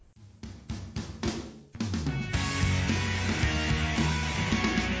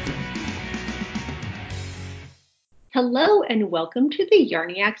Hello and welcome to the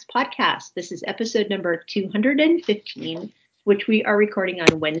Yarniacs podcast. This is episode number 215, which we are recording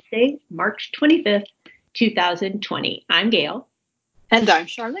on Wednesday, March 25th, 2020. I'm Gail. And I'm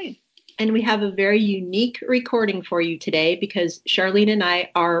Charlene. And we have a very unique recording for you today because Charlene and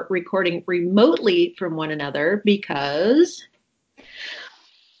I are recording remotely from one another because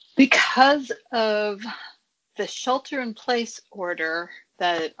of the shelter-in-place order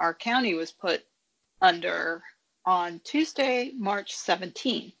that our county was put under on Tuesday, March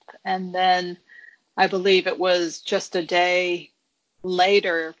 17th. And then I believe it was just a day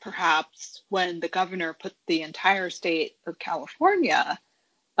later, perhaps, when the governor put the entire state of California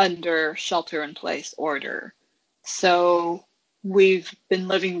under shelter-in-place order. So we've been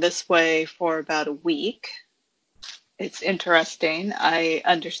living this way for about a week. It's interesting. I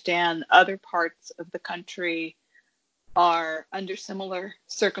understand other parts of the country are under similar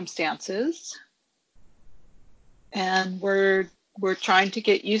circumstances. And we're trying to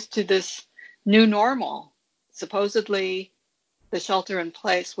get used to this new normal. Supposedly, the shelter in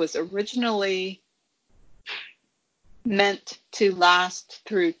place was originally meant to last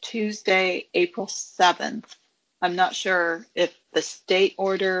through Tuesday, April 7th. I'm not sure if the state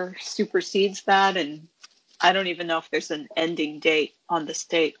order supersedes that, and I don't even know if there's an ending date on the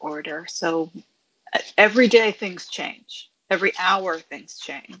state order. So every day things change. Every hour things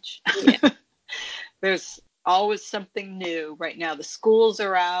change. Yeah. There's always something new. Right now the schools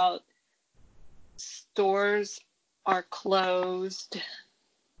are out. Stores are closed.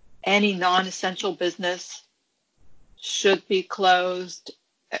 Any non-essential business should be closed.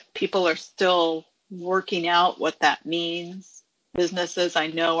 People are still working out what that means. Businesses I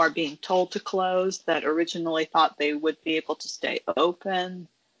know are being told to close that originally thought they would be able to stay open.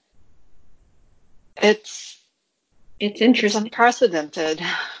 It's interesting. It's unprecedented.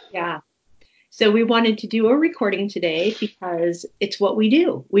 Yeah. So we wanted to do a recording today because it's what we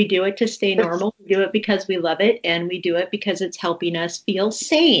do. We do it to stay normal. We do it because we love it, and we do it because it's helping us feel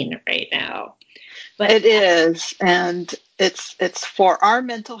sane right now. But it is, and it's for our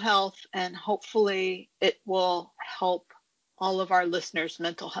mental health, and hopefully it will help all of our listeners'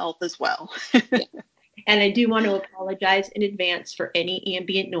 mental health as well. And I do want to apologize in advance for any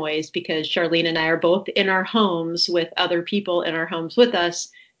ambient noise because Charlene and I are both in our homes with other people in our homes with us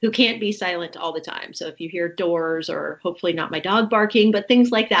who can't be silent all the time. So if you hear doors or hopefully not my dog barking, but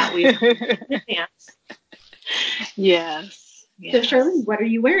things like that, we in advance. Yes. So Charlene, what are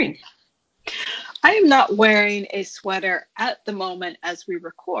you wearing? I am not wearing a sweater at the moment as we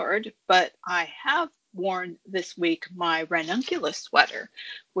record, but I have worn this week my ranunculus sweater,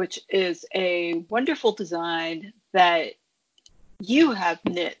 which is a wonderful design that you have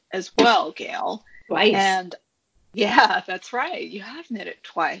knit as well, Gail. Twice. And yeah, that's right. You have knit it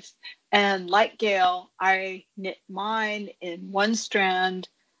twice. And like Gail, I knit mine in one strand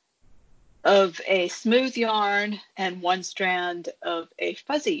of a smooth yarn and one strand of a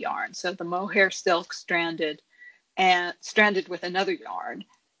fuzzy yarn. So the mohair silk stranded with another yarn.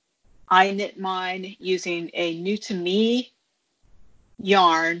 I knit mine using a new to me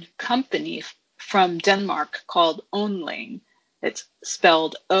yarn company from Denmark called Onling. It's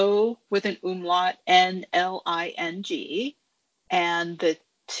spelled O with an umlaut, Nling. And the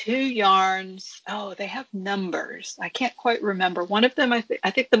two yarns, they have numbers. I can't quite remember. One of them, I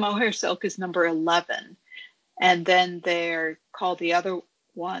think the mohair silk is number 11. And then they're called the other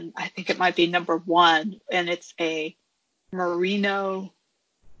one, I think it might be number 1. And it's a merino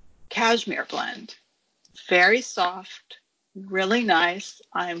cashmere blend. Very soft, really nice.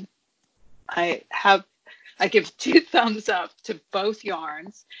 I give 2 thumbs up to both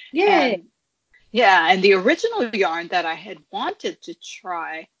yarns. Yay! And the original yarn that I had wanted to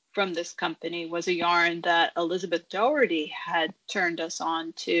try from this company was a yarn that Elizabeth Doherty had turned us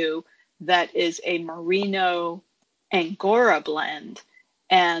on to that is a merino angora blend.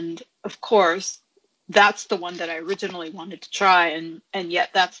 And of course, that's the one that I originally wanted to try, and yet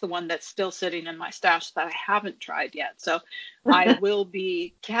that's the one that's still sitting in my stash that I haven't tried yet. So I will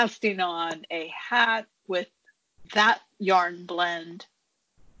be casting on a hat with that yarn blend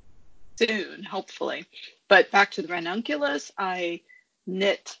soon, hopefully. But back to the ranunculus, I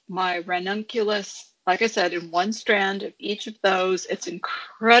knit my ranunculus, like I said, in one strand of each of those. It's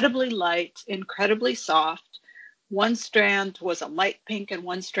incredibly light, incredibly soft. One strand was a light pink and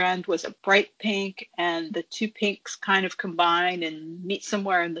one strand was a bright pink, and the two pinks kind of combine and meet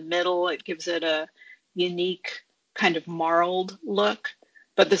somewhere in the middle. It gives it a unique kind of marled look.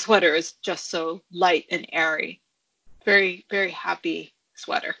 But the sweater is just so light and airy. Very, very happy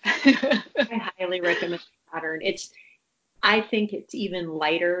sweater. I highly recommend the pattern. I think it's even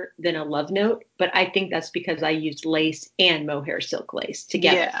lighter than a love note, but I think that's because I used lace and mohair silk lace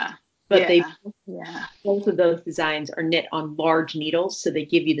together. Yeah, But they yeah, yeah. both of those designs are knit on large needles, so they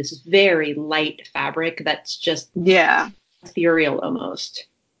give you this very light fabric that's just Yeah, ethereal almost.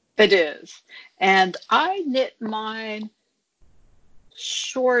 it is. And I knit mine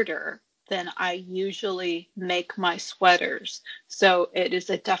shorter than I usually make my sweaters. So it is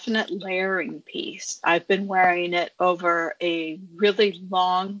a definite layering piece. I've been wearing it over a really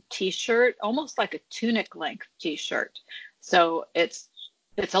long t-shirt, almost like a tunic length t-shirt. So it's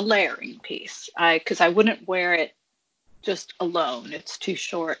a layering piece. Because I wouldn't wear it just alone. It's too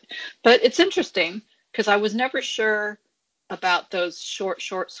short. But it's interesting because I was never sure about those short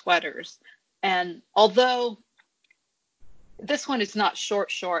sweaters. And although this one is not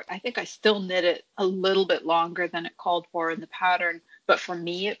short. I think I still knit it a little bit longer than it called for in the pattern, but for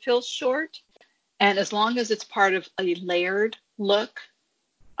me it feels short. And as long as it's part of a layered look,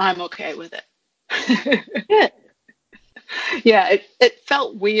 I'm okay with it. Good. Yeah, it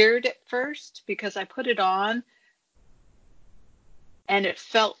felt weird at first because I put it on and it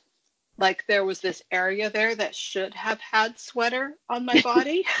felt like there was this area there that should have had sweater on my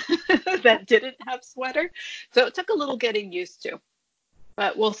body that didn't have sweater. So it took a little getting used to,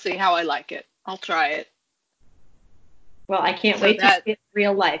 but we'll see how I like it. I'll try it. Well, I can't So wait to see that it in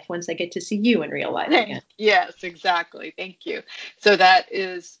real life once I get to see you in real life again. Yes, exactly. Thank you. So that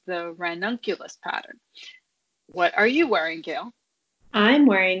is the ranunculus pattern. What are you wearing, Gail? I'm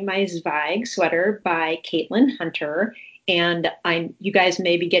wearing my Zweig sweater by Caitlin Hunter, and you guys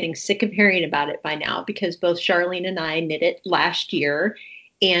may be getting sick of hearing about it by now because both Charlene and I knit it last year,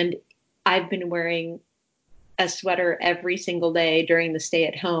 and I've been wearing a sweater every single day during the stay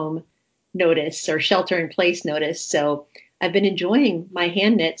at home notice or shelter in place notice. So I've been enjoying my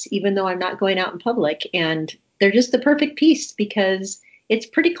hand knits even though I'm not going out in public, and they're just the perfect piece because it's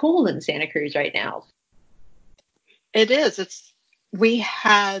pretty cold in Santa Cruz right now. It is. We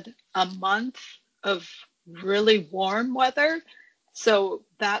had a month of really warm weather, so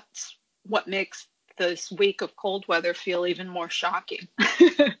that's what makes this week of cold weather feel even more shocking.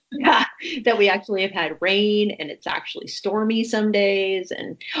 Yeah, that we actually have had rain and it's actually stormy some days.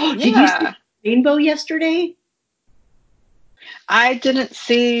 And oh, did you see Yeah, the rainbow yesterday? I didn't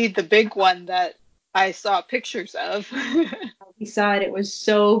see the big one that I saw pictures of. We saw it. It was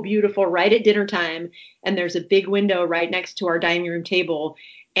so beautiful right at dinner time. And there's a big window right next to our dining room table.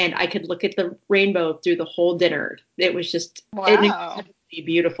 And I could look at the rainbow through the whole dinner. It was just an Wow. incredibly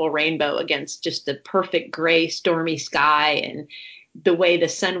beautiful rainbow against just the perfect gray, stormy sky. And the way the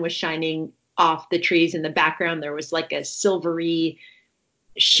sun was shining off the trees in the background, there was like a silvery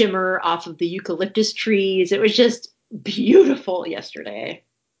shimmer off of the eucalyptus trees. It was just beautiful yesterday.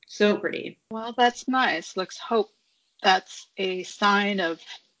 So pretty. Well, that's nice. Let's hope that's a sign of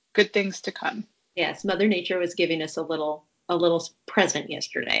good things to come. Yes, Mother Nature was giving us a little present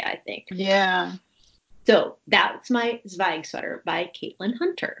yesterday, I think. Yeah. So that's my Zweig sweater by Caitlin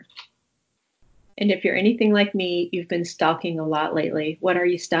Hunter. And if you're anything like me, you've been stalking a lot lately. What are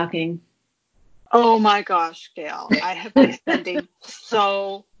you stalking? Oh my gosh, Gail. I have been spending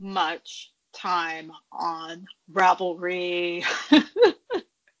so much time on Ravelry.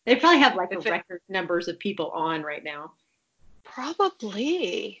 They probably have like a If it record numbers of people on right now.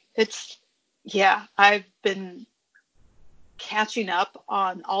 probably it's yeah, I've been catching up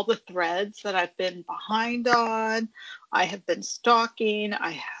on all the threads that I've been behind on. I have been stalking.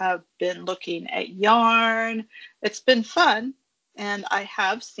 I have been looking at yarn. It's been fun. And I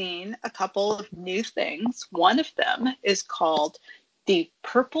have seen a couple of new things. One of them is called the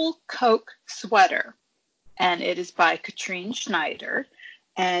Purple Coke Sweater, and it is by Katrine Schneider.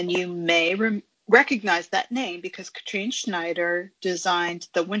 And you may recognize that name because Katrine Schneider designed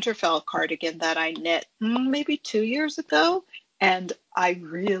the Winterfell cardigan that I knit maybe 2 years ago. And I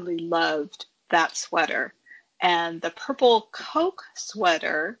really loved that sweater. And the Purple Coke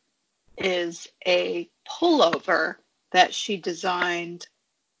sweater is a pullover that she designed.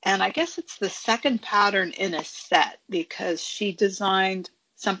 And I guess it's the second pattern in a set because she designed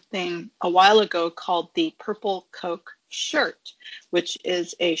something a while ago called the Purple Coke shirt, which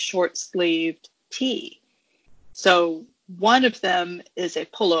is a short sleeved tee. So one of them is a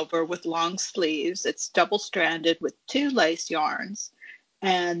pullover with long sleeves. It's double stranded with two lace yarns.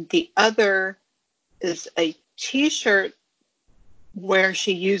 And the other is a t shirt where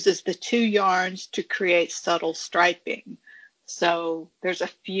she uses the two yarns to create subtle striping. So there's a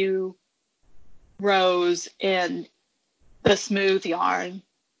few rows in the smooth yarn,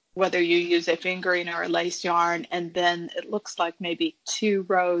 whether you use a fingering or a lace yarn, and then it looks like maybe two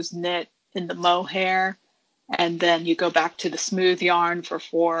rows knit in the mohair, And then you go back to the smooth yarn for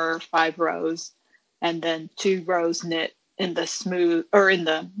 4 or 5 rows, and then 2 rows knit in the smooth or in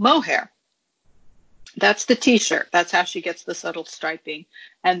the mohair. That's the t-shirt. That's how she gets the subtle striping.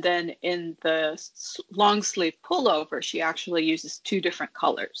 And then in the long sleeve pullover, she actually uses 2 different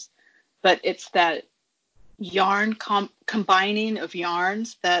colors. But it's that yarn combining of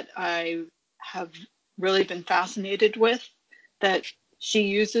yarns that I have really been fascinated with that she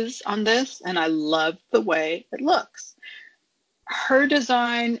uses on this, and I love the way it looks. Her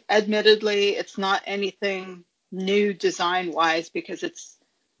design, admittedly, it's not anything new design wise because it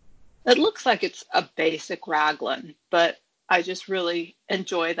looks like it's a basic raglan, but I just really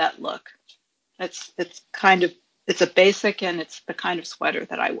enjoy that look. It's a basic, and it's the kind of sweater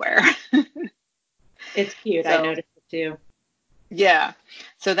that I wear. It's cute. I So noticed it too. yeah,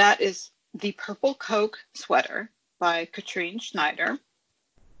 so that is the Purple Coke sweater by Katrine Schneider.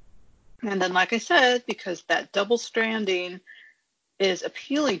 And then, like I said, because that double stranding is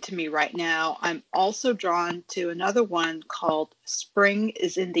appealing to me right now, I'm also drawn to another one called Spring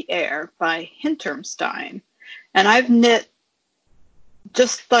is in the Air by Hintermstein. And I've knit,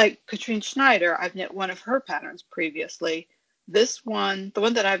 just like Katrine Schneider, I've knit one of her patterns previously. This one, the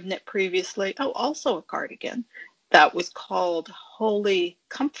one that I've knit previously, oh, also a cardigan, that was called Holy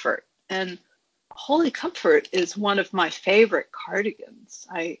Comfort. And Holy Comfort is one of my favorite cardigans.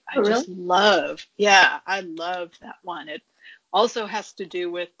 I Oh, really? just love, yeah, I love that one. It also has to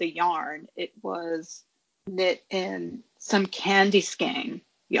do with the yarn. It was knit in some candy skein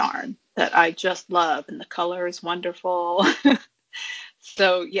yarn that I just love, and the color is wonderful.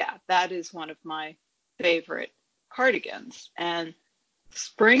 So, yeah, that is one of my favorite cardigans. And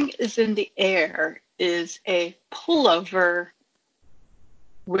Spring is in the Air is a pullover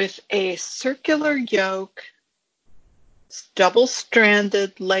with a circular yoke,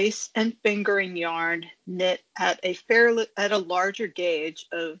 double-stranded lace and fingering yarn knit at a larger gauge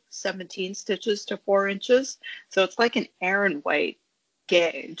of 17 stitches to 4 inches. So it's like an Aran weight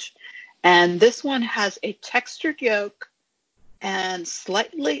gauge. And this one has a textured yoke and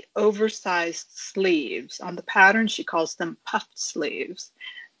slightly oversized sleeves. On the pattern, she calls them puffed sleeves.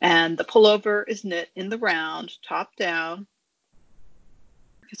 And the pullover is knit in the round, top down.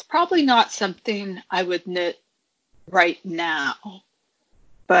 It's probably not something I would knit right now,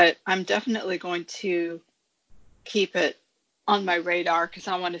 but I'm definitely going to keep it on my radar because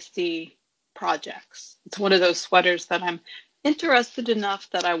I want to see projects. It's one of those sweaters that I'm interested enough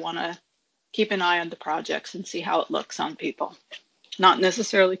that I want to keep an eye on the projects and see how it looks on people. Not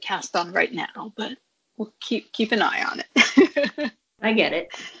necessarily cast on right now, but we'll keep an eye on it. I get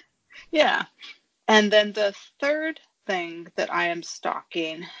it. Yeah. And then the third thing that I am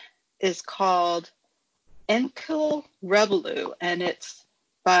stocking is called Enkel Revolu, and it's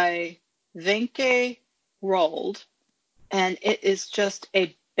by Venke Rold, and it is just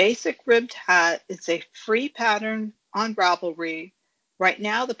a basic ribbed hat. It's a free pattern on Ravelry. Right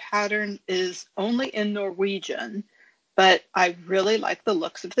now, the pattern is only in Norwegian, but I really like the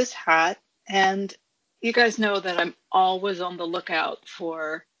looks of this hat. And you guys know that I'm always on the lookout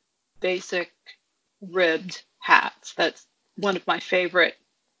for basic ribbed hats. That's one of my favorite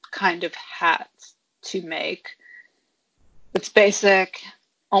kind of hats to make. It's basic,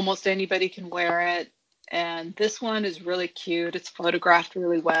 almost anybody can wear it. And this one is really cute. It's photographed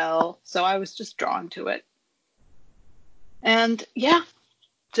really well. So I was just drawn to it. And yeah,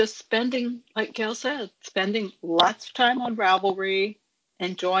 just spending, like Gail said, spending lots of time on Ravelry,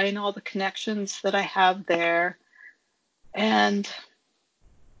 enjoying all the connections that I have there, and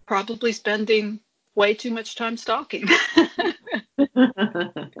probably spending way too much time stalking.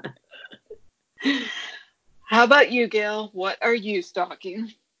 How about you, Gail? What are you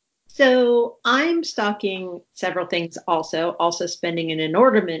stalking? So I'm stocking several things also spending an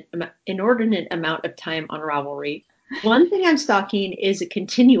inordinate amount of time on Ravelry. One thing I'm stocking is a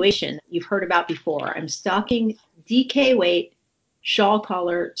continuation you've heard about before. I'm stocking DK weight shawl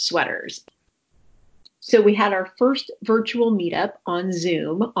collar sweaters. So we had our first virtual meetup on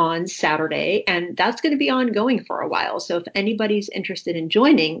Zoom on Saturday, and that's going to be ongoing for a while. So if anybody's interested in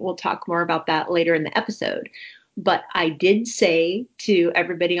joining, we'll talk more about that later in the episode. But I did say to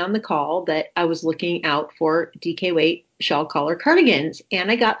everybody on the call that I was looking out for DK weight shawl collar cardigans,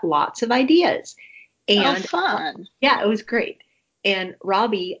 and I got lots of ideas. Oh, And fun. yeah, it was great. And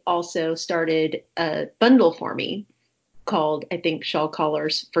Robbie also started a bundle for me called, I think, Shawl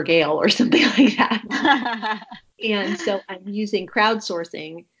Collars for Gail or something like that. And so I'm using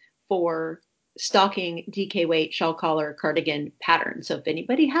crowdsourcing for stocking DK weight shawl collar cardigan pattern. So if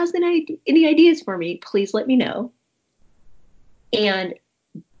anybody has any ideas for me, please let me know. And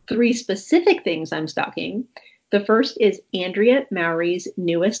three specific things I'm stocking. The first is Andrea Mowry's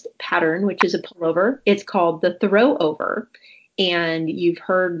newest pattern, which is a pullover. It's called the Throw Over. And you've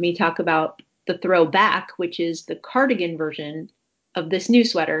heard me talk about the Throw Back, which is the cardigan version of this new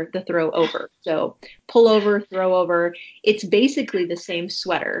sweater, the Throw Over. So pullover, throw over. It's basically the same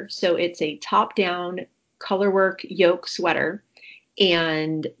sweater. So it's a top down colorwork yoke sweater.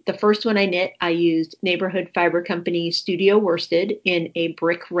 And the first one I knit, I used Neighborhood Fiber Company Studio Worsted in a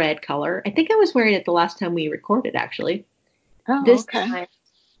brick red color. I think I was wearing it the last time we recorded, actually. Oh, This okay. time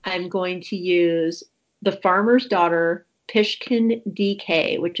I'm going to use the Farmer's Daughter Pishkin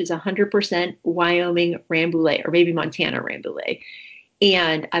DK, which is 100% Wyoming Rambouillet, or maybe Montana Rambouillet.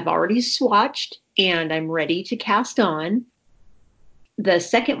 And I've already swatched and I'm ready to cast on. The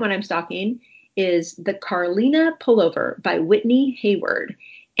second one I'm stocking is the Carlina Pullover by Whitney Hayward.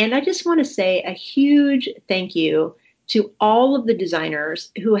 And I just want to say a huge thank you to all of the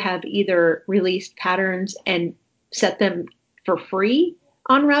designers who have either released patterns and set them for free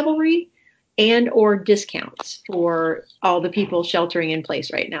on Ravelry and or discounts for all the people sheltering in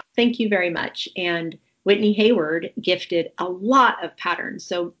place right now. Thank you very much. And Whitney Hayward gifted a lot of patterns.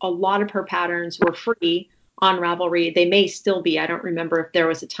 So a lot of her patterns were free on Ravelry. They may still be. I don't remember if there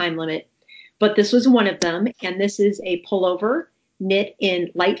was a time limit, but this was one of them. And this is a pullover knit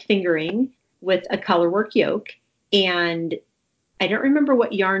in light fingering with a colorwork yoke. And I don't remember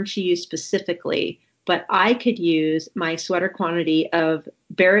what yarn she used specifically, but I could use my sweater quantity of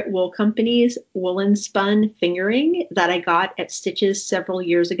Barrett Wool Company's woolen spun fingering that I got at Stitches several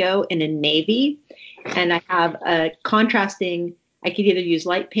years ago in a navy. And I have a contrasting, I could either use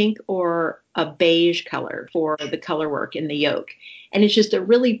light pink or a beige color for the color work in the yoke. And it's just a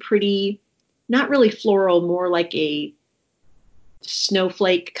really pretty, not really floral, more like a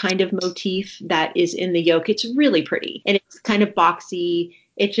snowflake kind of motif that is in the yoke. It's really pretty and it's kind of boxy.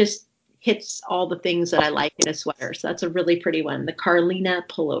 It just hits all the things that I like in a sweater. So that's a really pretty one, the Carlina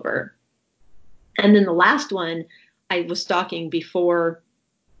Pullover. And then the last one I was stocking before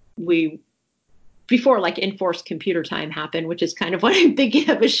like enforced computer time happened, which is kind of what I'm thinking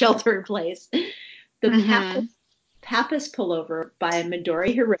of as shelter in place. The Pappas Pullover by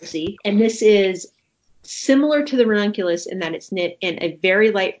Midori Hirose. And this is similar to the ranunculus in that it's knit in a very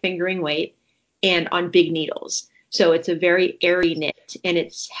light fingering weight and on big needles. So it's a very airy knit and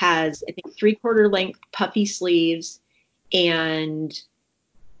it has, I think, 3/4 length puffy sleeves and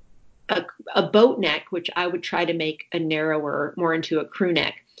a boat neck, which I would try to make a narrower, more into a crew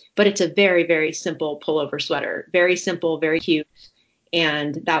neck. But it's a very, very simple pullover sweater. Very simple, very cute.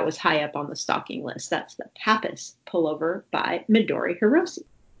 And that was high up on the stocking list. That's the Pappas Pullover by Midori Hirose.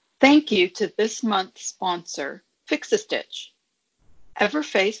 Thank you to this month's sponsor, Fix-A-Stitch. Ever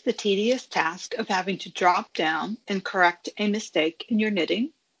face the tedious task of having to drop down and correct a mistake in your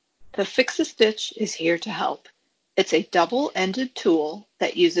knitting? The Fix-A-Stitch is here to help. It's a double-ended tool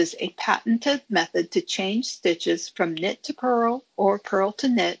that uses a patented method to change stitches from knit to purl or purl to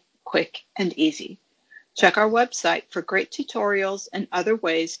knit quick and easy. Check our website for great tutorials and other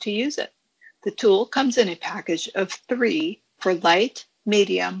ways to use it. The tool comes in a package of 3 for light,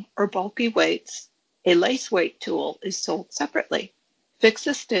 medium, or bulky weights. A lace weight tool is sold separately.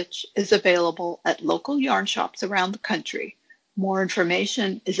 Fix-A-Stitch is available at local yarn shops around the country. More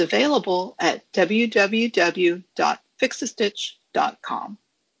information is available at www.fixastitch.com.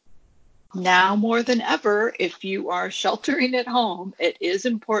 Now more than ever, if you are sheltering at home, it is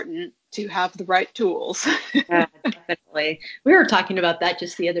important to have the right tools. Yeah, definitely. We were talking about that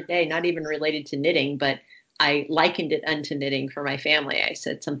just the other day, not even related to knitting, but I likened it unto knitting for my family. I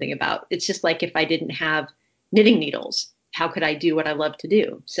said something about it's just like if I didn't have knitting needles, how could I do what I love to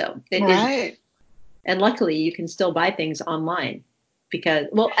do? So it is, Right. and luckily you can still buy things online because,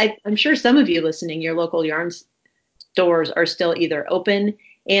 well, I'm sure some of you listening, your local yarn stores are still either open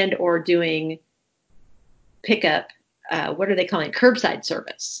and or doing pickup. What are they calling it? Curbside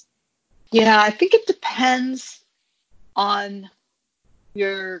service. Yeah, I think it depends on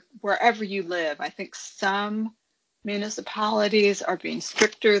wherever you live. I think some municipalities are being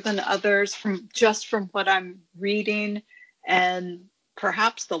stricter than others from what I'm reading, and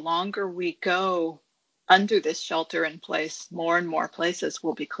perhaps the longer we go under this shelter in place, more and more places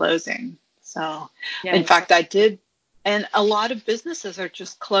will be closing. So, in Yeah. fact, I did, and a lot of businesses are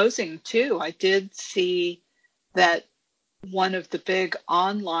just closing too. I did see that one of the big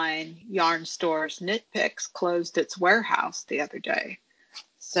online yarn stores, Knit Picks, closed its warehouse the other day.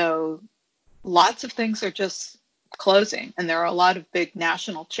 So lots of things are just closing, and there are a lot of big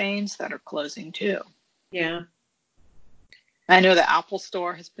national chains that are closing too. Yeah. I know the Apple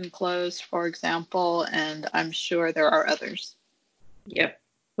store has been closed, for example, and I'm sure there are others. Yep.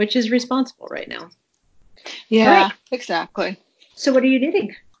 which is responsible right now. All right. Yeah, exactly. So what are you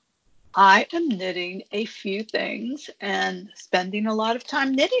knitting? I am knitting a few things and spending a lot of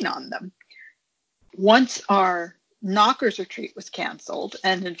time knitting on them. Once our Knockers retreat was canceled,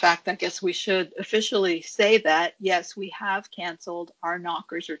 and in fact, I guess we should officially say that, yes, we have canceled our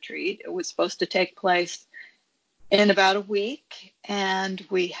Knockers retreat. It was supposed to take place in about a week, and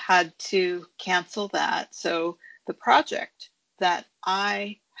we had to cancel that. So the project that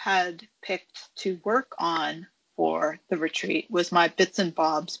I had picked to work on for the retreat was my Bits and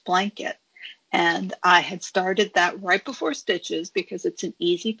Bobs blanket. And I had started that right before stitches because it's an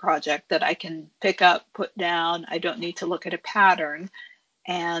easy project that I can pick up, put down. I don't need to look at a pattern.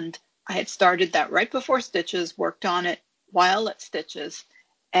 And I had started that right before stitches, worked on it while at stitches.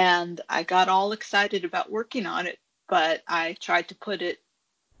 And I got all excited about working on it, but I tried to put it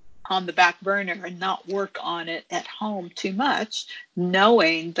on the back burner and not work on it at home too much,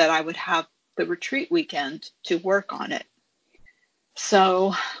 knowing that I would have the retreat weekend to work on it.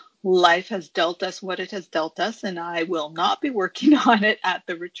 So life has dealt us what it has dealt us, and I will not be working on it at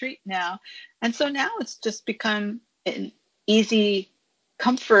the retreat now. And so now it's just become an easy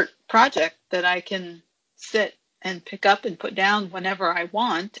comfort project that I can sit and pick up and put down whenever I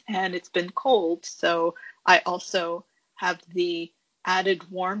want. And it's been cold, so I also have the added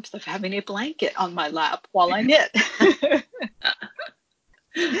warmth of having a blanket on my lap while I knit.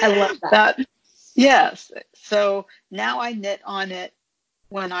 I love that. That, yes. So now I knit on it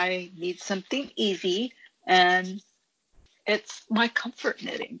when I need something easy, and it's my comfort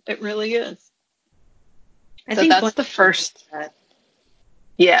knitting. It really is. I So think that's blankets the are good first. for that.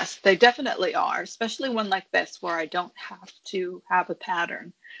 Yes, they definitely are, especially one like this where I don't have to have a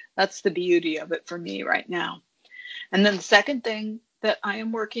pattern. That's the beauty of it for me right now. And then the second thing that I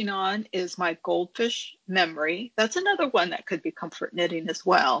am working on is my goldfish memory. That's another one that could be comfort knitting as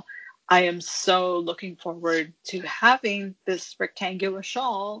well. I am so looking forward to having this rectangular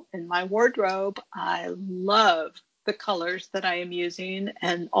shawl in my wardrobe. I love the colors that I am using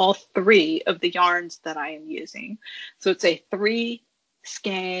and all three of the yarns that I am using. So it's a three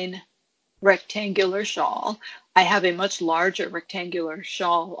skein rectangular shawl. I have a much larger rectangular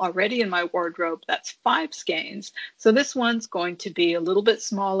shawl already in my wardrobe that's five skeins. So this one's going to be a little bit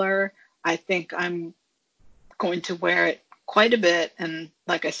smaller. I think I'm going to wear it quite a bit. And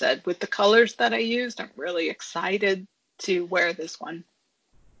like I said, with the colors that I used, I'm really excited to wear this one.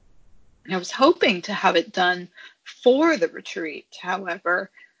 I was hoping to have it done for the retreat, however,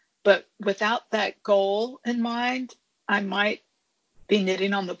 but without that goal in mind, I might be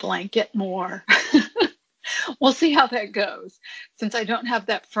knitting on the blanket more. We'll see how that goes. Since I don't have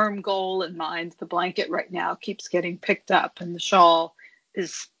that firm goal in mind, the blanket right now keeps getting picked up and the shawl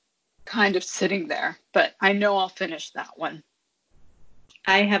is kind of sitting there, but I know I'll finish that one.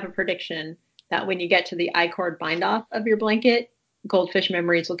 I have a prediction that when you get to the I-cord bind off of your blanket, goldfish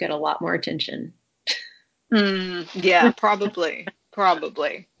memories will get a lot more attention. Yeah, probably.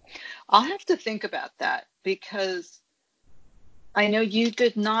 Probably. I'll have to think about that because I know you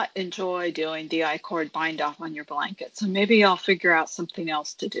did not enjoy doing the I-cord bind off on your blanket, so maybe I'll figure out something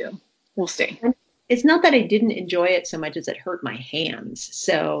else to do. We'll see. And it's not that I didn't enjoy it so much as it hurt my hands.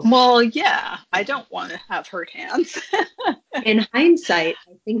 So Well, yeah, I don't want to have hurt hands. in hindsight,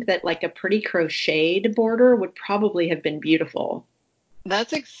 I think that like a pretty crocheted border would probably have been beautiful.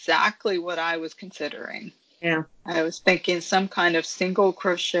 That's exactly what I was considering. Yeah. I was thinking some kind of single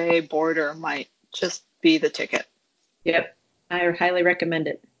crochet border might just be the ticket. Yep. I highly recommend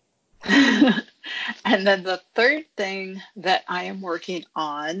it. And then the third thing that I am working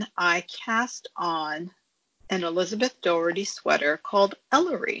on, I cast on an Elizabeth Doherty sweater called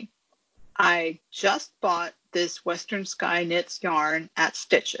Ellery. I just bought this Western Sky Knits yarn at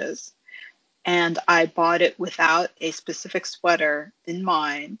Stitches, and I bought it without a specific sweater in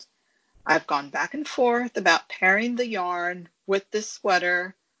mind. I've gone back and forth about pairing the yarn with this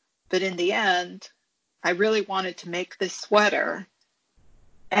sweater, but in the end, I really wanted to make this sweater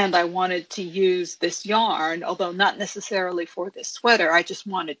and I wanted to use this yarn, although not necessarily for this sweater. I just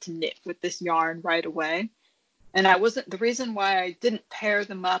wanted to knit with this yarn right away. And I wasn't, the reason why I didn't pair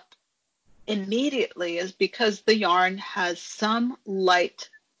them up immediately is because the yarn has some light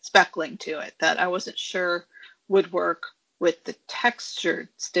speckling to it that I wasn't sure would work with the textured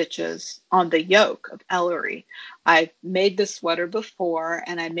stitches on the yoke of Ellery. I made the sweater before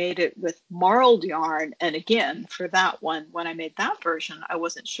and I made it with marled yarn. And again, for that one, when I made that version, I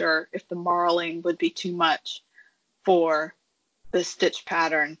wasn't sure if the marling would be too much for the stitch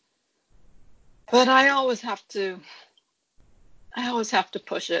pattern. But I always have to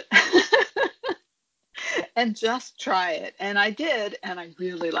push it. and just try it. And I did, and I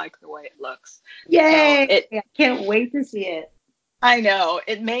really like the way it looks. So Yay! I can't wait to see it. I know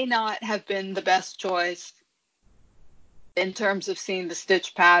it may not have been the best choice in terms of seeing the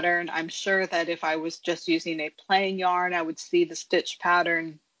stitch pattern. I'm sure that if I was just using a plain yarn, I would see the stitch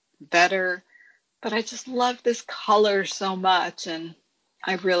pattern better. But I just love this color so much, and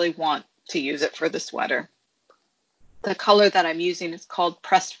I really want to use it for the sweater. The color that I'm using is called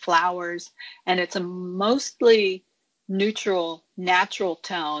Pressed Flowers, and it's a mostly neutral, natural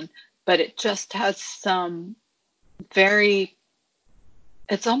tone, but it just has some very,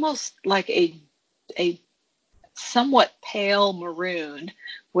 it's almost like a somewhat pale maroon,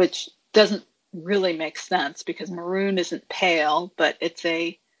 which doesn't really make sense because maroon isn't pale, but it's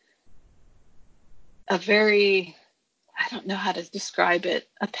a very, I don't know how to describe it,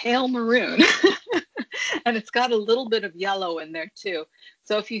 a pale maroon. And it's got a little bit of yellow in there too.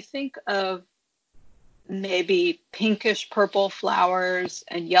 So if you think of maybe pinkish purple flowers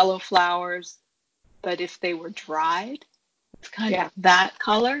and yellow flowers, but if they were dried, it's kind Yeah. of that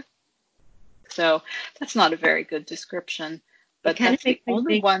color. So that's not a very good description, It but kind of that's the makes me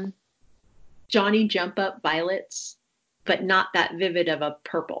only think one. Johnny Jump Up violets, but not that vivid of a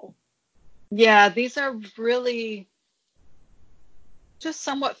purple. Yeah, these are really just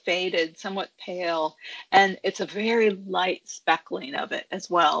somewhat faded, somewhat pale, and it's a very light speckling of it as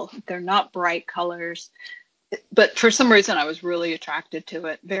well. They're not bright colors, but for some reason I was really attracted to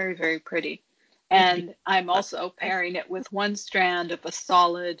it. Very, very pretty. It's beautiful. And I'm also pairing it with one strand of a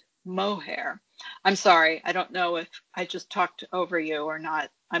solid mohair. I'm sorry, I don't know if I just talked over you or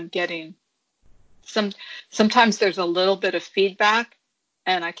not. I'm getting some, sometimes there's a little bit of feedback,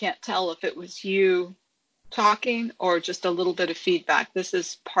 and I can't tell if it was you talking or just a little bit of feedback. This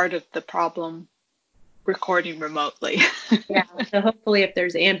is part of the problem recording remotely. Yeah. So hopefully, if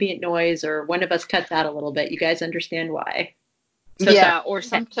there's ambient noise or one of us cuts out a little bit, you guys understand why. So sorry. Yeah, or Okay.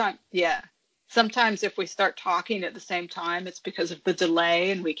 sometimes, yeah. Sometimes if we start talking at the same time, it's because of the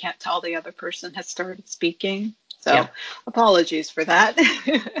delay and we can't tell the other person has started speaking. So Yep. apologies for that.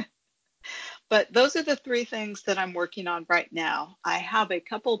 But those are the three things that I'm working on right now. I have a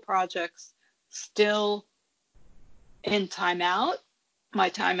couple projects still in timeout. My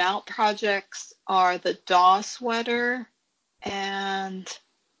timeout projects are the DAW sweater and,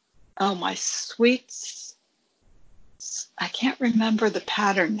 oh, my sweets. I can't remember the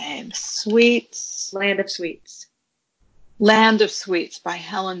pattern name. Sweets. Land of Sweets. Land of Sweets by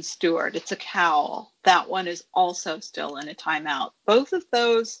Helen Stewart. It's a cowl. That one is also still in a timeout. Both of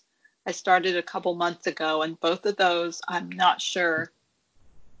those I started a couple months ago, and both of those I'm not sure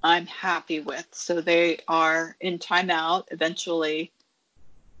I'm happy with. So they are in timeout. Eventually,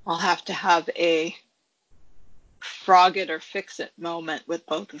 I'll have to have a frog it or fix it moment with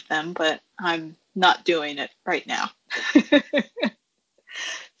both of them, but I'm not doing it right now.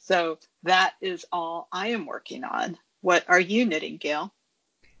 So that is all I am working on. What are you knitting, Gail?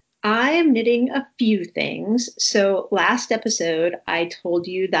 I am knitting a few things. So last episode, I told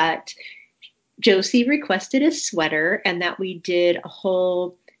you that Josie requested a sweater and that we did a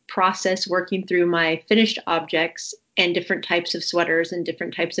whole process working through my finished objects and different types of sweaters and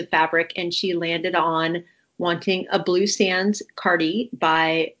different types of fabric. And she landed on wanting a Blue Sands Cardi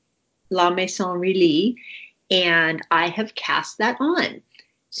by La Maison Relie. And I have cast that on.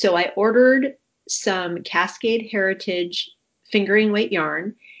 So I ordered some Cascade Heritage fingering weight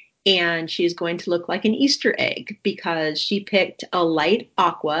yarn, and she's going to look like an Easter egg because she picked a light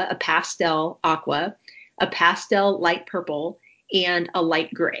aqua, a pastel aqua, a pastel light purple, and a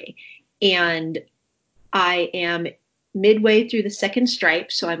light gray. And I am midway through the second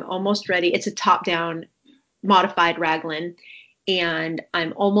stripe, so I'm almost ready. It's a top down modified raglan, and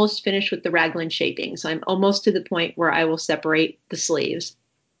I'm almost finished with the raglan shaping. So I'm almost to the point where I will separate the sleeves.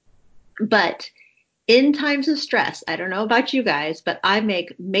 But in times of stress, I don't know about you guys, but I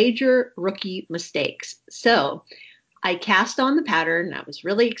make major rookie mistakes. So I cast on the pattern. I was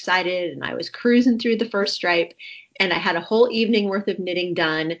really excited and I was cruising through the first stripe, and I had a whole evening worth of knitting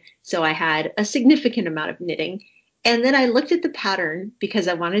done. So I had a significant amount of knitting. And then I looked at the pattern because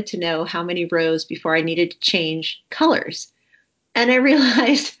I wanted to know how many rows before I needed to change colors. And I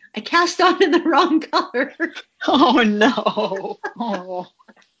realized I cast on in the wrong color. Oh no. Oh.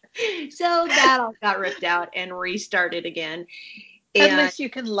 So that all got ripped out and restarted again. At And least you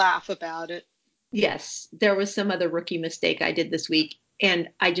can laugh about it. yes, there was some other rookie mistake I did this week. And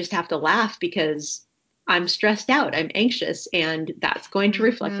I just have to laugh because I'm stressed out, I'm anxious, and that's going to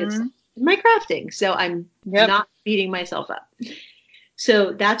reflect itself Hmm. in my crafting. So I'm Yep. not beating myself up.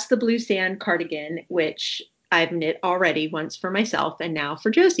 So that's the Blue Sand cardigan, which I've knit already once for myself and now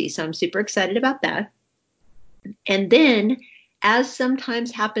for Josie. So I'm super excited about that. And then, as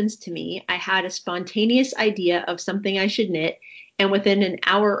sometimes happens to me, I had a spontaneous idea of something I should knit. And within an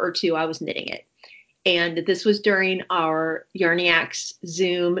hour or two, I was knitting it. And this was during our Yarniacs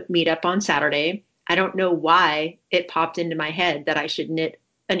Zoom meetup on Saturday. I don't know why it popped into my head that I should knit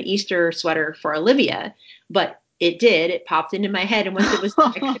an Easter sweater for Olivia, but it did. It popped into my head. And once it was,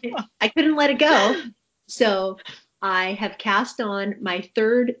 I couldn't let it go. So I have cast on my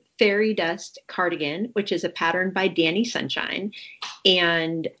third fairy dust cardigan, which is a pattern by Danny Sunshine.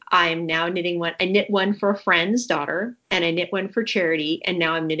 And I'm now knitting one. I knit one for a friend's daughter, and I knit one for Charity, and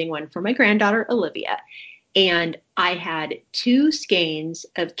now I'm knitting one for my granddaughter, Olivia. And I had two skeins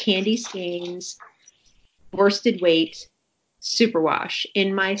of Candy Skeins worsted weight superwash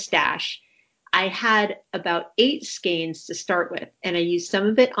in my stash. I had about 8 skeins to start with, and I used some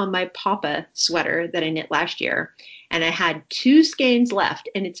of it on my Papa sweater that I knit last year. And I had 2 skeins left,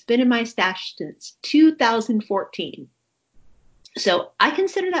 and it's been in my stash since 2014. So I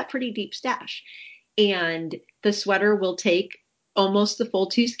consider that pretty deep stash. And the sweater will take almost the full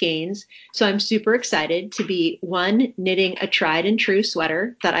 2 skeins. So I'm super excited to be, one, knitting a tried and true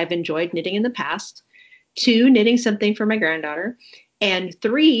sweater that I've enjoyed knitting in the past, 2, knitting something for my granddaughter, and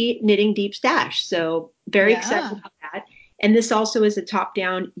 3, knitting deep stash. So very excited about that. And this also is a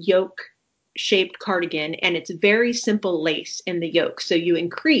top-down yoke shaped cardigan, and it's very simple lace in the yoke. So you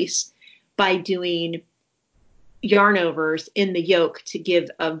increase by doing yarn overs in the yoke to give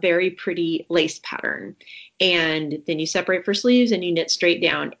a very pretty lace pattern. And then you separate for sleeves and you knit straight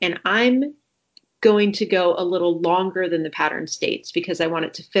down. And I'm going to go a little longer than the pattern states because I want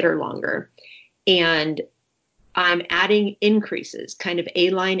it to fit her longer. And I'm adding increases, kind of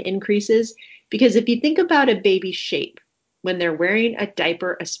A-line increases, because if you think about a baby's shape, when they're wearing a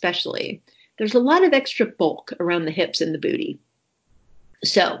diaper especially, there's a lot of extra bulk around the hips and the booty.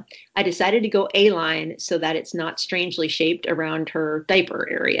 So I decided to go A-line so that it's not strangely shaped around her diaper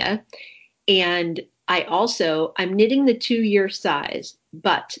area. And I'm knitting the 2-year size,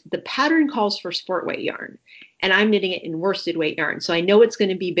 but the pattern calls for sport weight yarn. And I'm knitting it in worsted weight yarn. So I know it's going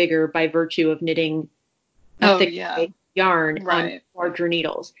to be bigger by virtue of knitting a thick yarn on larger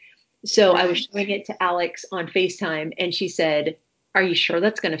needles. So I was showing it to Alex on FaceTime, and she said, "Are you sure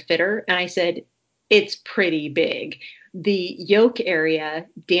that's going to fit her?" And I said, "It's pretty big." The yoke area,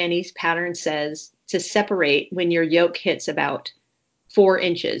 Danny's pattern says to separate when your yoke hits about 4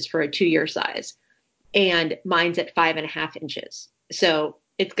 inches for a 2-year size. And mine's at 5.5 inches. So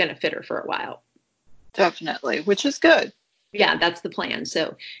it's going to fit her for a while. Definitely, which is good. Yeah, that's the plan.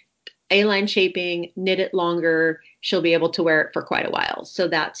 So A-line shaping, knit it longer. She'll be able to wear it for quite a while. So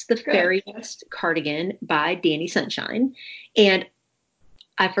that's the Fairy Dust cardigan by Danny Sunshine. And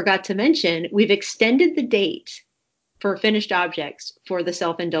I forgot to mention, we've extended the date for finished objects for the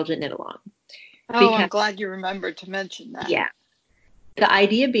self-indulgent knit along. Oh, I'm glad you remembered to mention that. Yeah. The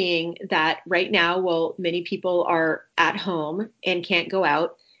idea being that right now, while many people are at home and can't go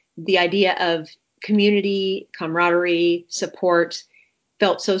out, the idea of community, camaraderie, support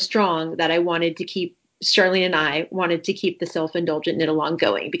felt so strong that Charlene and I wanted to keep the self-indulgent knit along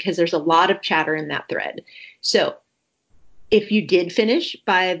going because there's a lot of chatter in that thread. So if you did finish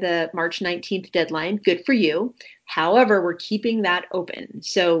by the March 19th deadline, good for you. However, we're keeping that open.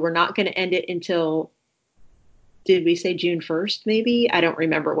 So we're not going to end it until, did we say June 1st, maybe? I don't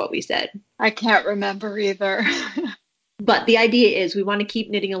remember what we said. I can't remember either. But the idea is we want to keep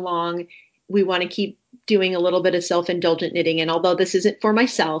knitting along. We want to keep doing a little bit of self-indulgent knitting. And although this isn't for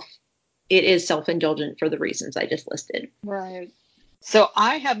myself, it is self-indulgent for the reasons I just listed. Right. So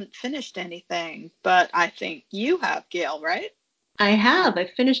I haven't finished anything, but I think you have, Gail, right? I have. I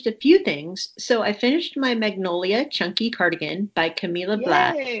finished a few things. So I finished my Magnolia Chunky Cardigan by Camila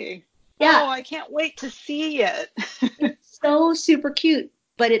Blatt. Yay! Yeah. Oh, I can't wait to see it. It's so super cute,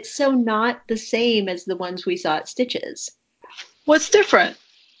 but it's so not the same as the ones we saw at Stitches. What's different?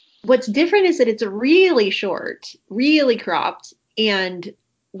 What's different is that it's really short, really cropped, and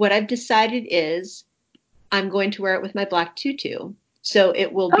what I've decided is I'm going to wear it with my black tutu. So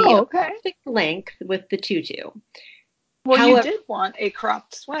it will be a perfect length with the tutu. Well, you did want a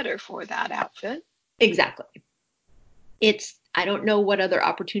cropped sweater for that outfit. Exactly. I don't know what other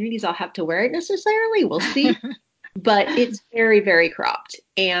opportunities I'll have to wear it necessarily. We'll see. But it's very, very cropped.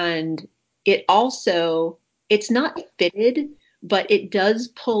 And it's not fitted, but it does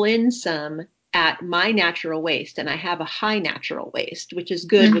pull in some at my natural waist. And I have a high natural waist, which is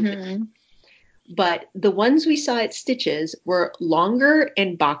good. But the ones we saw at Stitches were longer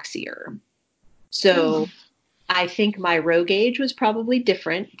and boxier. So I think my row gauge was probably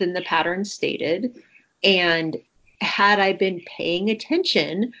different than the pattern stated. And had I been paying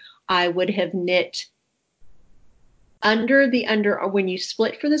attention, I would have knit or when you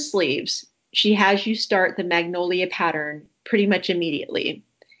split for the sleeves, she has you start the magnolia pattern pretty much immediately.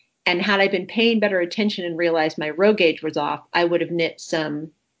 And had I been paying better attention and realized my row gauge was off, I would have knit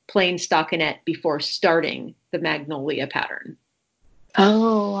some plain stockinette before starting the magnolia pattern.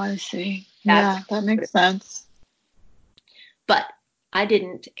 Oh, I see. That's Yeah, that makes sense. but I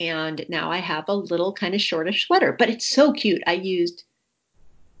didn't, and now I have a little kind of shortish sweater, but it's so cute. I used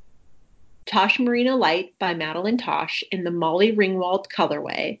Tosh Merino Light by Madeline Tosh in the Molly Ringwald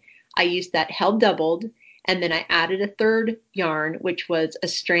colorway. I used that held doubled, and then I added a third yarn, which was a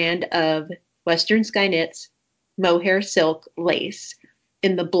strand of Western Sky Knits mohair silk lace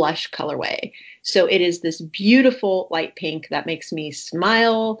in the blush colorway. So it is this beautiful light pink that makes me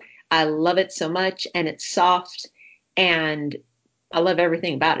smile. I love it so much, and it's soft, and I love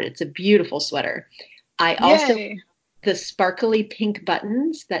everything about it. It's a beautiful sweater. I also Yay. the sparkly pink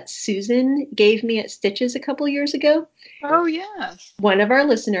buttons that Susan gave me at Stitches a couple years ago. Oh, yes. One of our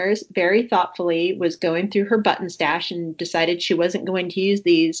listeners very thoughtfully was going through her button stash and decided she wasn't going to use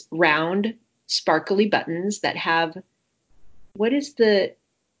these round, sparkly buttons that have what is the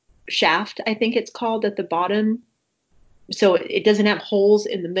shaft, I think it's called, at the bottom. So it doesn't have holes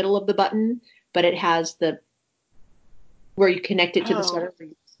in the middle of the button, but it has the where you connect it to the Oh, sweater.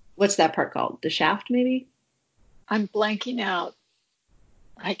 What's that part called? The shaft, maybe? I'm blanking out.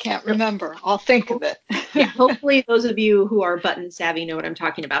 I can't remember. I'll think of it. Yeah, hopefully those of you who are button savvy know what I'm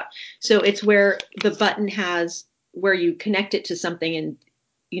talking about. So it's where the button has where you connect it to something and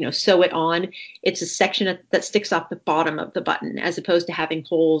sew it on. It's a section that sticks off the bottom of the button as opposed to having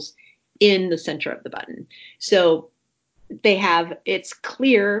holes in the center of the button. So it's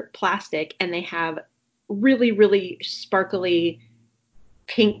clear plastic and they have really, really sparkly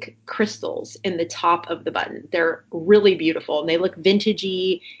pink crystals in the top of the button. They're really beautiful and they look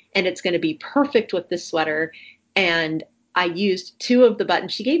vintagey, and it's going to be perfect with this sweater. And I used two of the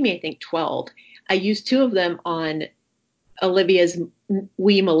buttons. She gave me, I think, 12. I used two of them on Olivia's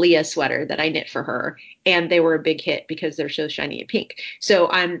Wee Malia sweater that I knit for her, and they were a big hit because they're so shiny and pink. So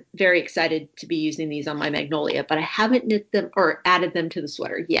I'm very excited to be using these on my Magnolia, but I haven't knit them or added them to the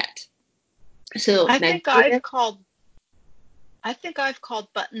sweater yet. So I think Magnolia, I've called I think I've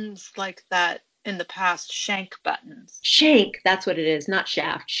called buttons like that in the past shank buttons. shank, that's what it is, not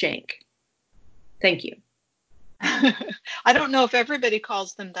shaft, shank. Thank you. I don't know if everybody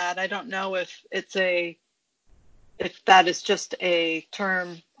calls them that. I don't know if that is just a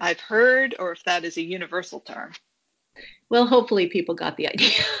term I've heard or if that is a universal term. Well, hopefully people got the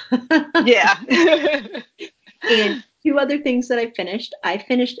idea. Yeah. And two other things that I finished. I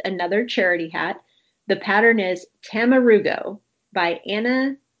finished another charity hat. The pattern is Tamarugo by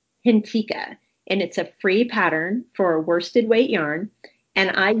Anna Hintika, and it's a free pattern for a worsted weight yarn.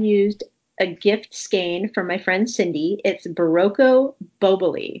 And I used a gift skein from my friend Cindy. It's Barocco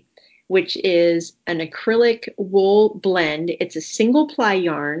Boboli, which is an acrylic wool blend. It's a single ply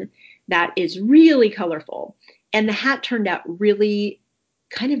yarn that is really colorful. And the hat turned out really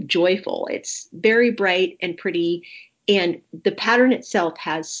kind of joyful. It's very bright and pretty. And the pattern itself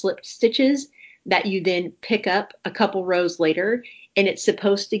has slipped stitches that you then pick up a couple rows later. And it's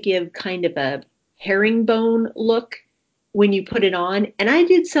supposed to give kind of a herringbone look when you put it on. And I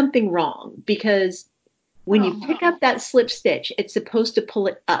did something wrong because when you Oh, pick up that slip stitch, it's supposed to pull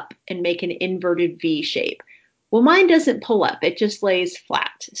it up and make an inverted V shape. Well, mine doesn't pull up, it just lays flat.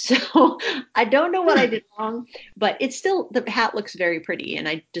 So I don't know what I hmm. did wrong, but it's still, the hat looks very pretty. And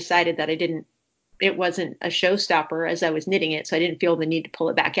I decided that it wasn't a showstopper as I was knitting it. So I didn't feel the need to pull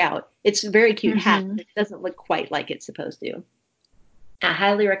it back out. It's a very cute hat, Hmm. but it doesn't look quite like it's supposed to. I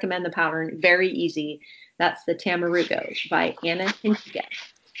highly recommend the pattern. Very easy. That's the Tamarugo by Anna Hintika.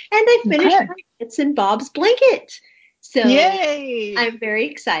 And I finished Okay. my Bits and Bob's blanket. So Yay. I'm very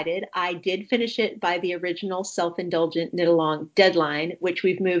excited. I did finish it by the original self-indulgent knit along deadline, which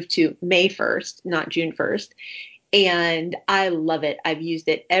we've moved to May 1st, not June 1st. And I love it. I've used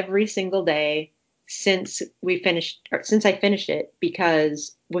it every single day since I finished it,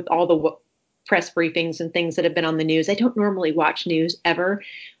 because with all the press briefings and things that have been on the news, I don't normally watch news ever,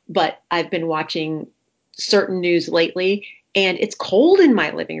 but I've been watching certain news lately, and it's cold in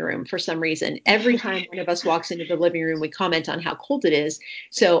my living room for some reason. Every time one of us walks into the living room, we comment on how cold it is.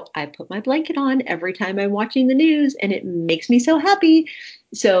 So I put my blanket on every time I'm watching the news, and it makes me so happy.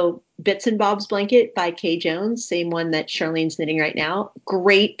 So Bits and Bob's Blanket by Kay Jones, same one that Charlene's knitting right now.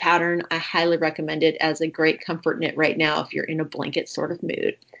 Great pattern. I highly recommend it as a great comfort knit right now if you're in a blanket sort of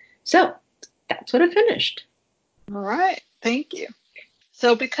mood. So that's what I finished. All right. Thank you.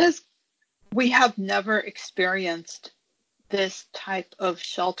 So, because we have never experienced this type of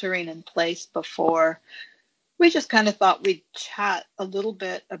sheltering in place before, We just kind of thought we'd chat a little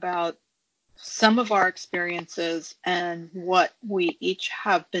bit about some of our experiences and what we each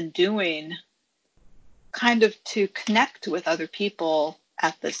have been doing kind of to connect with other people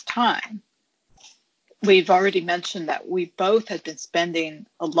at this time. We've already mentioned that we both had been spending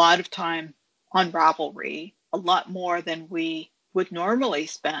a lot of time on Ravelry, a lot more than we would normally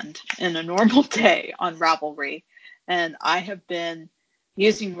spend in a normal day on Ravelry. And I have been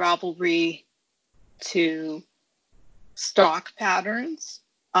using Ravelry to stock patterns.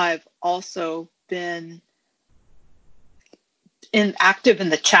 I've also been active in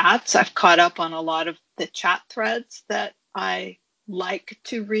the chats. I've caught up on a lot of the chat threads that I like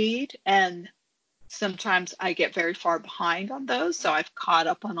to read, and sometimes I get very far behind on those, so I've caught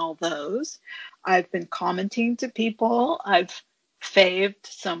up on all those. I've been commenting to people. I've faved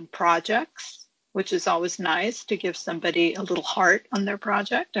some projects, which is always nice to give somebody a little heart on their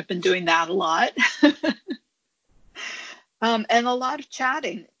project. I've been doing that a lot. And a lot of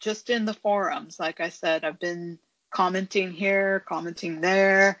chatting just in the forums. Like I said, I've been commenting here, commenting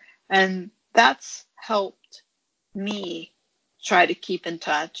there, and that's helped me try to keep in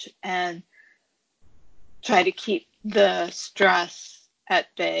touch and try to keep the stress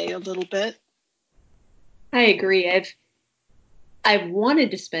at bay a little bit. I agree. I've wanted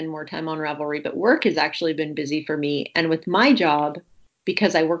to spend more time on Ravelry, but work has actually been busy for me. And with my job,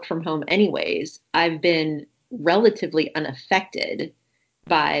 because I work from home anyways, I've been relatively unaffected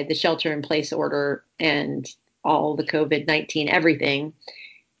by the shelter in place order and all the COVID-19 everything.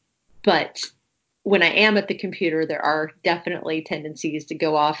 But when I am at the computer, there are definitely tendencies to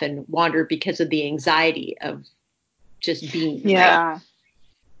go off and wander because of the anxiety of just being, Yeah.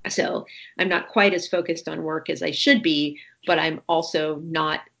 right? So I'm not quite as focused on work as I should be, but I'm also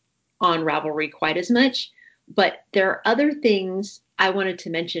not on Ravelry quite as much. But there are other things I wanted to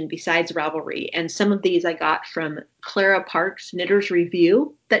mention besides Ravelry, and some of these I got from Clara Park's Knitter's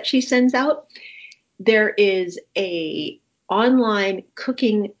Review that she sends out. There is a online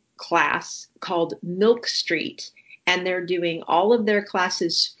cooking class called Milk Street, and they're doing all of their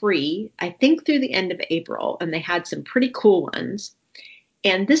classes free, I think through the end of April, and they had some pretty cool ones.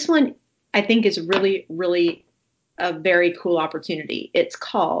 And this one I think is really, really a very cool opportunity. It's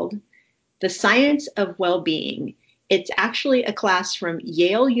called The Science of Well-Being. It's actually a class from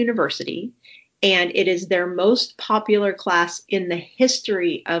Yale University, and it is their most popular class in the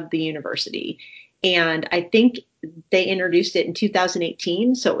history of the university. And I think they introduced it in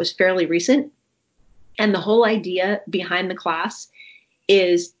 2018, so it was fairly recent. And the whole idea behind the class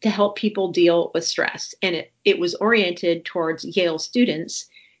is to help people deal with stress. And it was oriented towards Yale students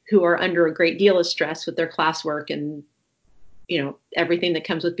who are under a great deal of stress with their classwork and, you know, everything that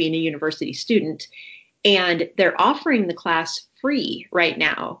comes with being a university student. And they're offering the class free right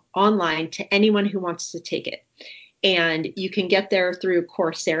now online to anyone who wants to take it. And you can get there through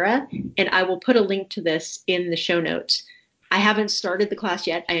Coursera. And I will put a link to this in the show notes. I haven't started the class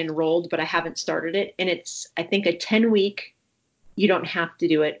yet. I enrolled, but I haven't started it. And it's, I think, a 10-week. You don't have to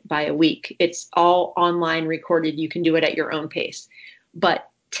do it by a week. It's all online recorded. You can do it at your own pace. But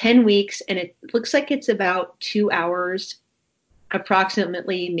 10 weeks, and it looks like it's about 2 hours,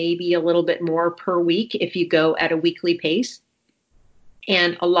 approximately, maybe a little bit more per week if you go at a weekly pace.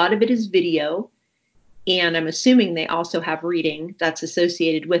 And a lot of it is video. And I'm assuming they also have reading that's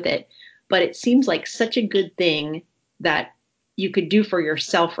associated with it. But it seems like such a good thing that you could do for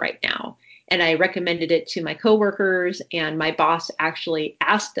yourself right now. And I recommended it to my coworkers, and my boss actually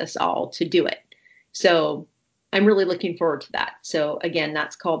asked us all to do it. So I'm really looking forward to that. So again,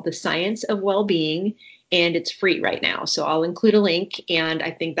 that's called The Science of Well-Being, and it's free right now. So I'll include a link. And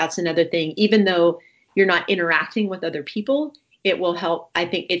I think that's another thing, even though you're not interacting with other people, it will help. I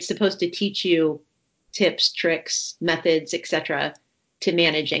think it's supposed to teach you tips, tricks, methods, etc., to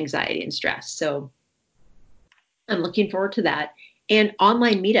manage anxiety and stress. So I'm looking forward to that. And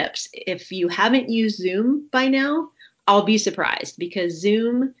online meetups. If you haven't used Zoom by now, I'll be surprised, because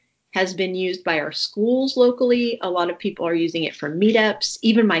Zoom has been used by our schools locally. A lot of people are using it for meetups.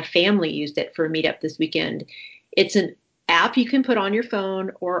 Even my family used it for a meetup this weekend. It's an app you can put on your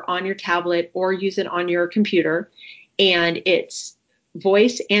phone or on your tablet or use it on your computer. And it's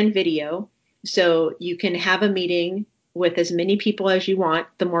voice and video. So you can have a meeting with as many people as you want.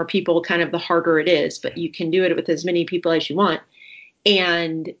 The more people, kind of the harder it is, but you can do it with as many people as you want.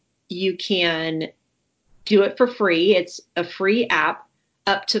 And you can do it for free. It's a free app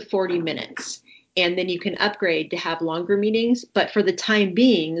up to 40 minutes. And then you can upgrade to have longer meetings. But for the time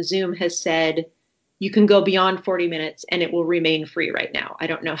being, Zoom has said you can go beyond 40 minutes and it will remain free right now. I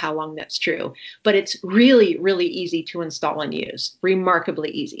don't know how long that's true, but it's really, really easy to install and use, remarkably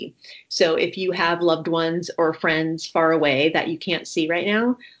easy. So if you have loved ones or friends far away that you can't see right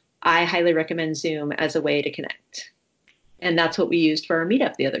now, I highly recommend Zoom as a way to connect. And that's what we used for our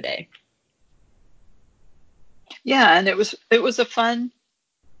meetup the other day. Yeah, and it was a fun,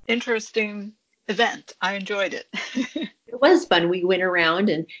 interesting event. I enjoyed it. It was fun. We went around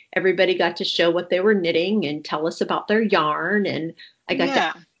and everybody got to show what they were knitting and tell us about their yarn. And I got to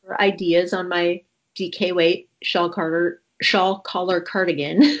Yeah, ask for ideas on my DK weight shawl collar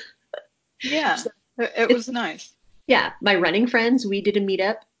cardigan. yeah, So it it's, was nice. yeah, my running friends, we did a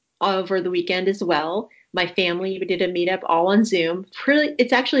meetup over the weekend as well. My family, we did a meetup all on Zoom. Pretty,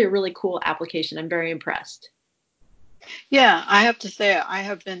 it's actually a really cool application. I'm very impressed. Yeah, I have to say I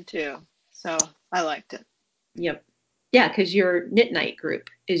have been too, so I liked it. Yep. Yeah, because your knit night group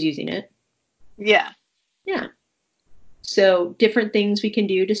is using it. Yeah, Yeah. So different things we can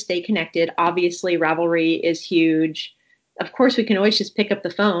do to stay connected. Obviously, Ravelry is huge. Of course, we can always just pick up the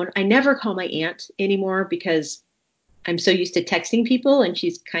phone. I never call my aunt anymore because I'm so used to texting people and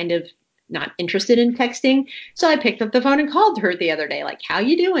she's kind of not interested in texting. So I picked up the phone and called her the other day, like, how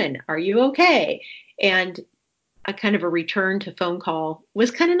you doing? Are you okay? And a kind of a return to phone call was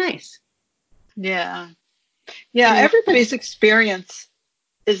kind of nice. yeah, yeah. Mm. Everybody's experience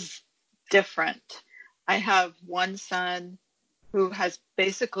is different. I have one son who has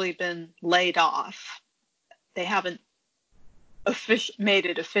basically been laid off. They haven't made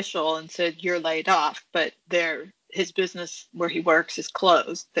it official and said you're laid off, but his business where he works is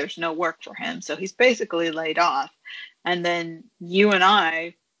closed. There's no work for him, so he's basically laid off. And then you and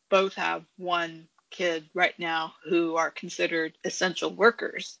I both have one kid right now who are considered essential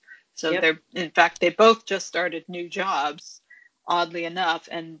workers. So Yep. in fact, they both just started new jobs, oddly enough,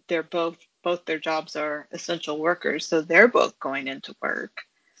 and both their jobs are essential workers, so they're both going into work.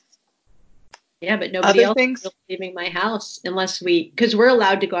 Yeah, but nobody Other else is things, really leaving my house unless because we're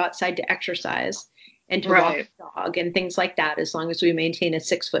allowed to go outside to exercise and to walk right? the dog and things like that as long as we maintain a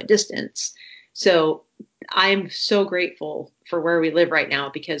 6 foot distance. So I'm so grateful for where we live right now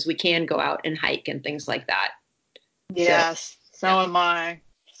because we can go out and hike and things like that. So, Yes, yeah. so am I.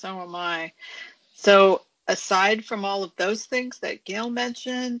 So am I. So, aside from all of those things that Gail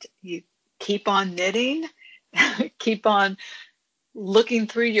mentioned, you keep on knitting, keep on looking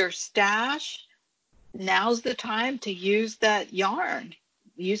through your stash. Now's the time to use that yarn.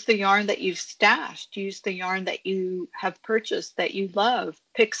 Use the yarn that you've stashed. Use the yarn that you have purchased that you love.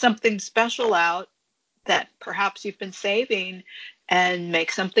 Pick something special out that perhaps you've been saving and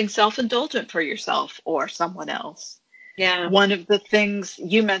make something self indulgent for yourself or someone else. Yeah. One of the things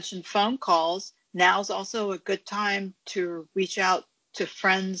you mentioned, phone calls. Now's also a good time to reach out to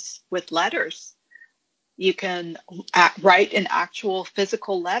friends with letters. You can write an actual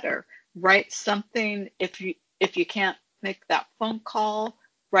physical letter. Write something if you can't make that phone call,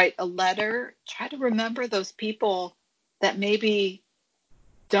 write a letter. Try to remember those people that maybe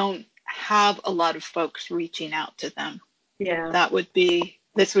don't have a lot of folks reaching out to them. Yeah.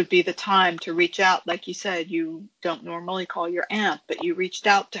 This would be the time to reach out. Like you said, you don't normally call your aunt, but you reached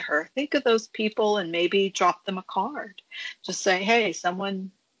out to her. Think of those people and maybe drop them a card. Just say, hey,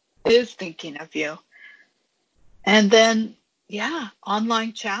 someone is thinking of you. And then, yeah,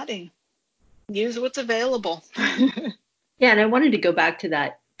 online chatting. Use what's available. Yeah. And I wanted to go back to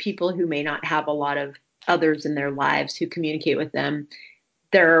that people who may not have a lot of others in their lives who communicate with them.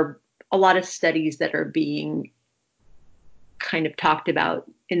 There are a lot of studies that are being kind of talked about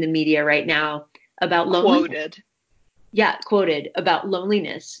in the media right now about loneliness. Quoted. Yeah, quoted about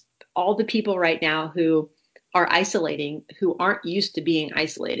loneliness. All the people right now who are isolating, who aren't used to being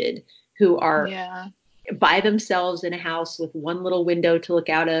isolated, who are Yeah. by themselves in a house with one little window to look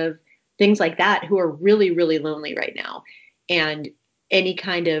out of, things like that, who are really, really lonely right now. And any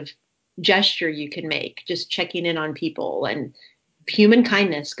kind of gesture you can make, just checking in on people and human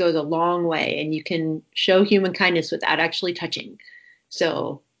kindness goes a long way. And you can show human kindness without actually touching.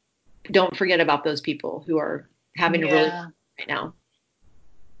 So don't forget about those people who are having a really Yeah. right now.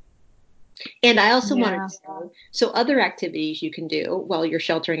 And I also wanted Yeah. to say, so other activities you can do while you're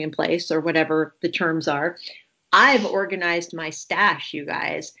sheltering in place or whatever the terms are. I've organized my stash, you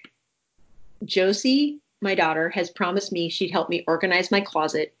guys. Josie, my daughter, has promised me she'd help me organize my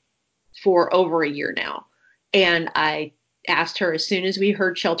closet for over a year now. And I asked her as soon as we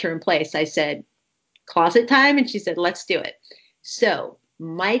heard shelter in place, I said, closet time? And she said, let's do it. So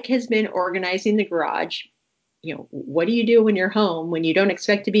Mike has been organizing the garage. What do you do when you're home when you don't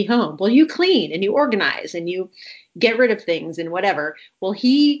expect to be home? Well, you clean and you organize and you get rid of things and whatever. Well,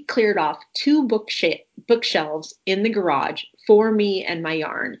 he cleared off two bookshelves in the garage for me and my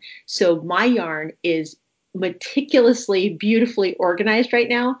yarn. So my yarn is meticulously, beautifully organized right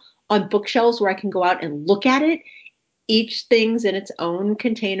now on bookshelves where I can go out and look at it. Each thing's in its own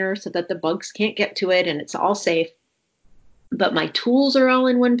container so that the bugs can't get to it and it's all safe. But my tools are all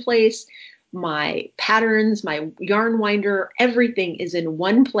in one place. My patterns, my yarn winder, everything is in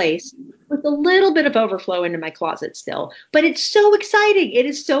one place with a little bit of overflow into my closet still. But it's so exciting. It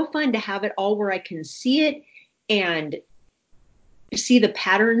is so fun to have it all where I can see it and see the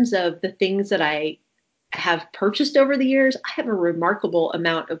patterns of the things that I have purchased over the years. I have a remarkable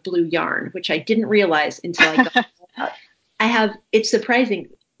amount of blue yarn, which I didn't realize until I got out. I have, it's surprising,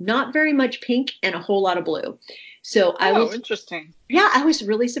 not very much pink and a whole lot of blue. So I will, Oh, interesting. yeah, I was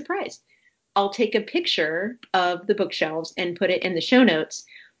really surprised. I'll take a picture of the bookshelves and put it in the show notes.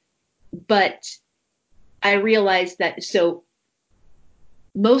 But I realized that, so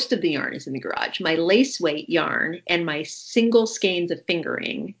most of the yarn is in the garage. My lace weight yarn and my single skeins of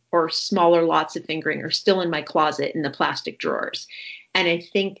fingering or smaller lots of fingering are still in my closet in the plastic drawers. And I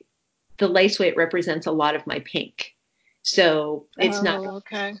think the lace weight represents a lot of my pink. So it's not Oh,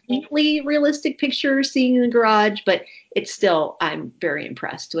 okay. a completely realistic picture seeing in the garage, but it's still, I'm very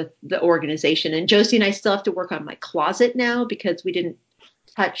impressed with the organization. And Josie and I still have to work on my closet now because we didn't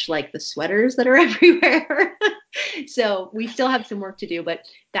touch like the sweaters that are everywhere. So we still have some work to do, but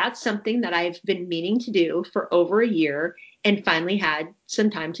that's something that I've been meaning to do for over a year and finally had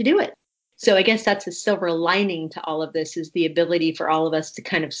some time to do it. So I guess that's a silver lining to all of this, is the ability for all of us to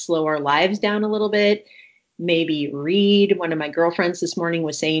kind of slow our lives down a little bit, maybe read. One of my girlfriends this morning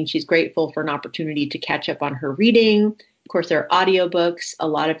was saying she's grateful for an opportunity to catch up on her reading. Of course, there are audiobooks. A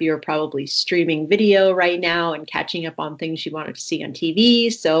lot of you are probably streaming video right now and catching up on things you wanted to see on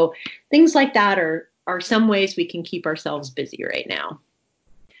TV. So things like that are some ways we can keep ourselves busy right now.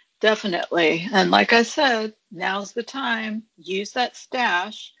 Definitely. And like I said, now's the time. Use that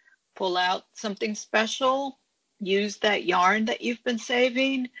stash, pull out something special, use that yarn that you've been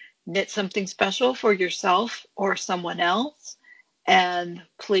saving, knit something special for yourself or someone else. And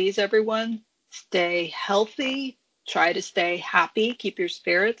please, everyone, stay healthy, try to stay happy, keep your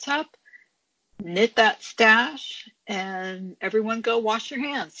spirits up, knit that stash, and everyone go wash your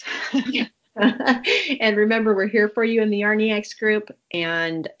hands. And remember, we're here for you in the Yarniacs group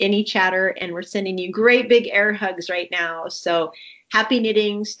and any chatter, and we're sending you great big air hugs right now. So happy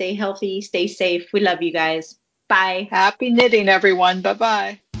knitting, stay healthy, stay safe. We love you guys. Bye. Happy knitting, everyone. Bye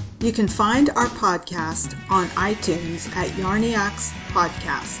bye. You can find our podcast on iTunes at Yarniacs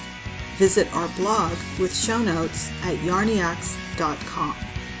Podcast. Visit our blog with show notes at yarniacs.com.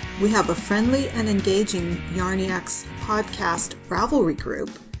 We have a friendly and engaging Yarniacs podcast Ravelry group.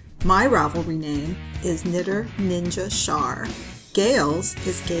 My Ravelry name is Knitter Ninja Shar. Gail's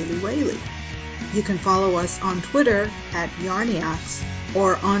is Gaily Whaley. You can follow us on Twitter at Yarniacs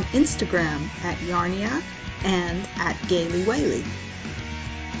or on Instagram at Yarniac and at Gaily Whaley.